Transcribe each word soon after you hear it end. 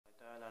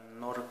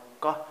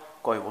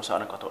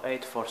Koivusaarenkatu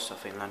 8, Forssa,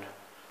 Finland.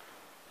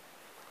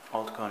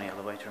 Old KONE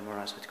elevator,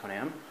 modernized with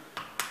KONE.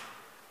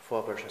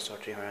 4 persons or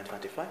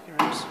 325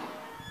 euros.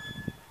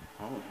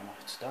 Oh,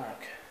 it's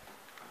dark.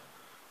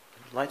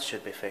 Lights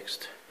should be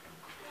fixed.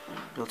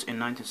 Built in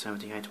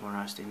 1978,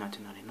 modernized in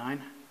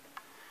 1999.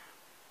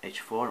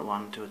 H4,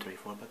 1, 2, 3,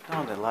 4. But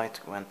now the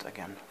light went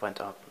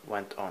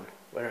on.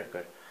 Very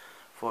good.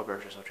 4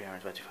 persons or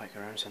 325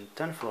 euros and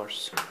 10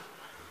 floors.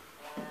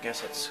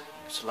 Guess it's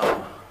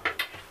slow.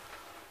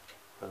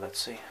 But let's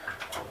see.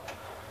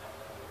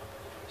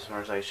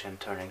 Modernization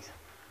turning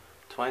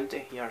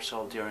 20 years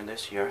old during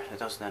this year,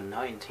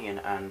 2019,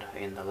 and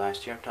in the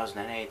last year,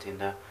 2018,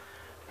 the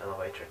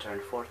elevator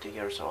turned 40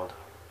 years old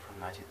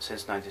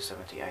since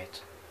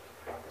 1978.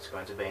 It's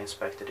going to be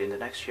inspected in the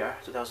next year,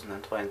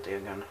 2020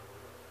 again.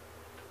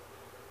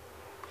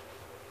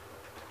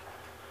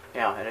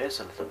 Yeah, it is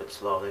a little bit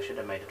slow. They should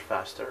have made it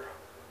faster.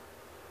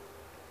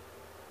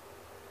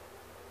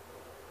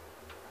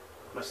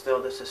 But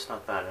still, this is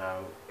not bad.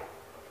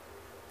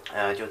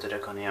 Due to the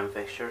KONE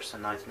fixtures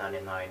in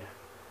 1999,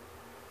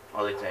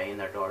 only the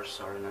inner doors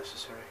are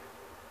necessary,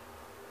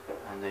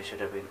 and it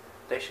should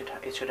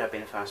have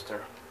been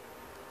faster.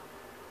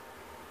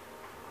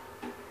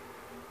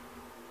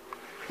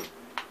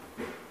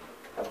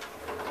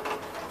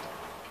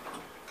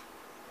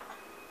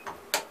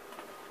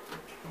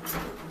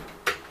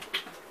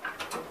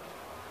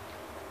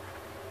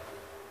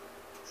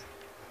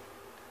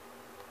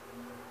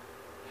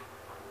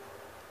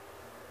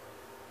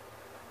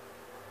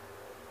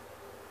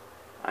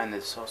 And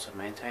it's also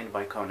maintained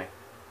by KONE.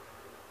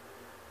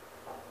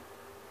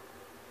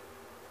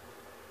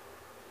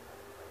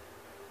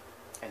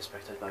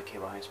 Inspected by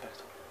Kiva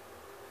Inspector.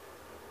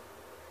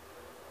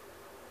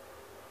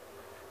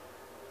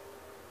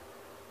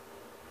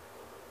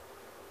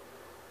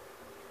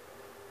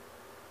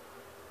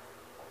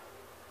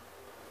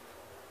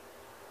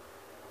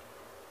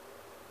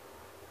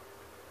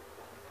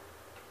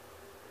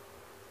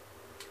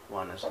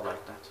 One is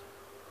like that,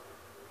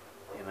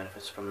 even if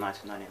it's from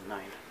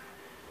 1999.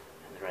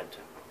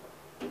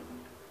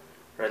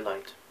 Red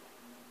light.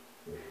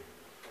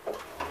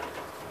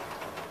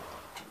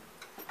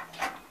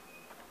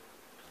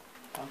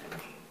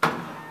 Okay.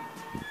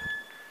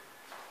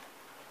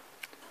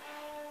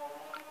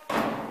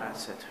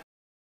 That's it.